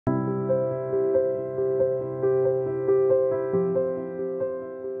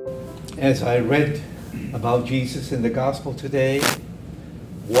As I read about Jesus in the gospel today,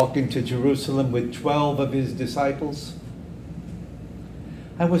 walking to Jerusalem with 12 of his disciples,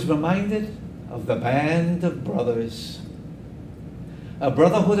 I was reminded of the band of brothers, a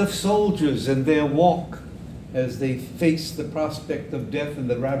brotherhood of soldiers in their walk as they faced the prospect of death and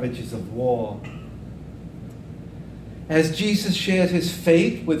the ravages of war. As Jesus shared his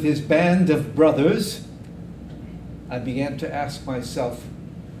fate with his band of brothers, I began to ask myself,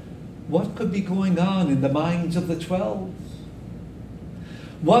 what could be going on in the minds of the 12?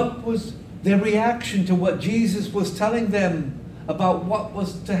 What was their reaction to what Jesus was telling them about what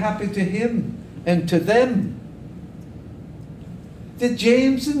was to happen to him and to them? Did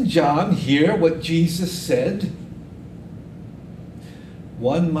James and John hear what Jesus said?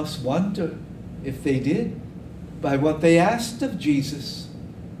 One must wonder if they did by what they asked of Jesus.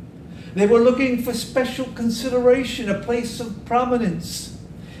 They were looking for special consideration, a place of prominence.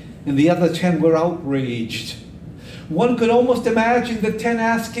 And the other 10 were outraged. One could almost imagine the 10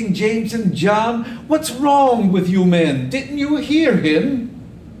 asking James and John, "What's wrong with you men? Didn't you hear him?"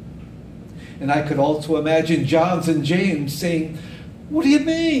 And I could also imagine John and James saying, "What do you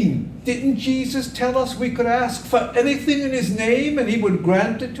mean? Didn't Jesus tell us we could ask for anything in his name and he would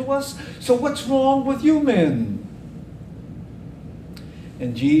grant it to us? So what's wrong with you men?"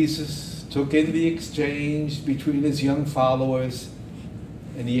 And Jesus took in the exchange between his young followers,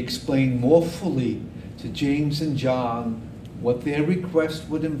 and he explained more fully to James and John what their request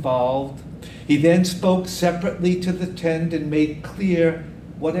would involve. He then spoke separately to the 10 and made clear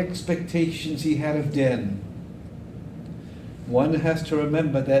what expectations he had of them. One has to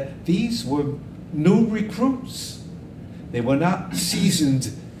remember that these were new recruits. They were not seasoned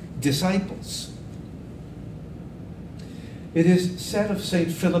disciples. It is said of St.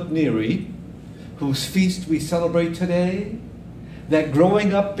 Philip Neri, whose feast we celebrate today, that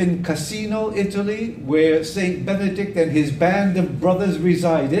growing up in Cassino, Italy, where St. Benedict and his band of brothers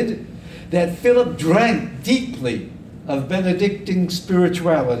resided, that Philip drank deeply of Benedictine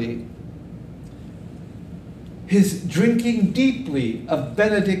spirituality. His drinking deeply of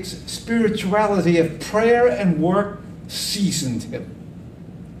Benedict's spirituality of prayer and work seasoned him.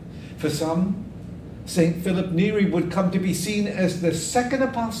 For some, St. Philip Neri would come to be seen as the second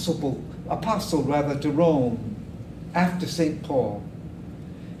apostle to Rome, after St. Paul.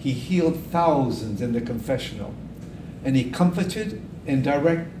 He healed thousands in the confessional, and he comforted and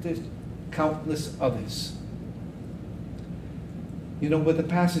directed countless others. You know, with the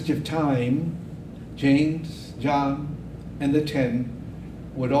passage of time, James, John, and the 10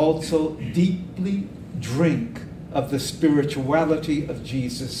 would also deeply drink of the spirituality of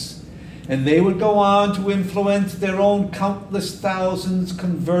Jesus, and they would go on to influence their own countless thousands,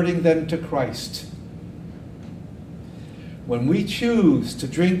 converting them to Christ. When we choose to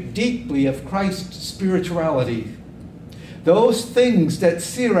drink deeply of Christ's spirituality, those things that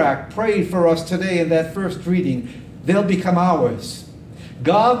Sirach prayed for us today in that first reading, they'll become ours.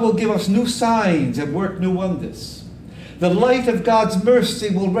 God will give us new signs and work new wonders. The light of God's mercy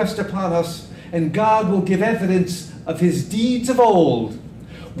will rest upon us, and God will give evidence of his deeds of old,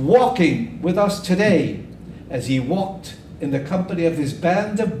 walking with us today as he walked in the company of his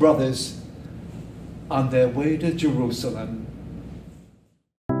band of brothers on their way to Jerusalem.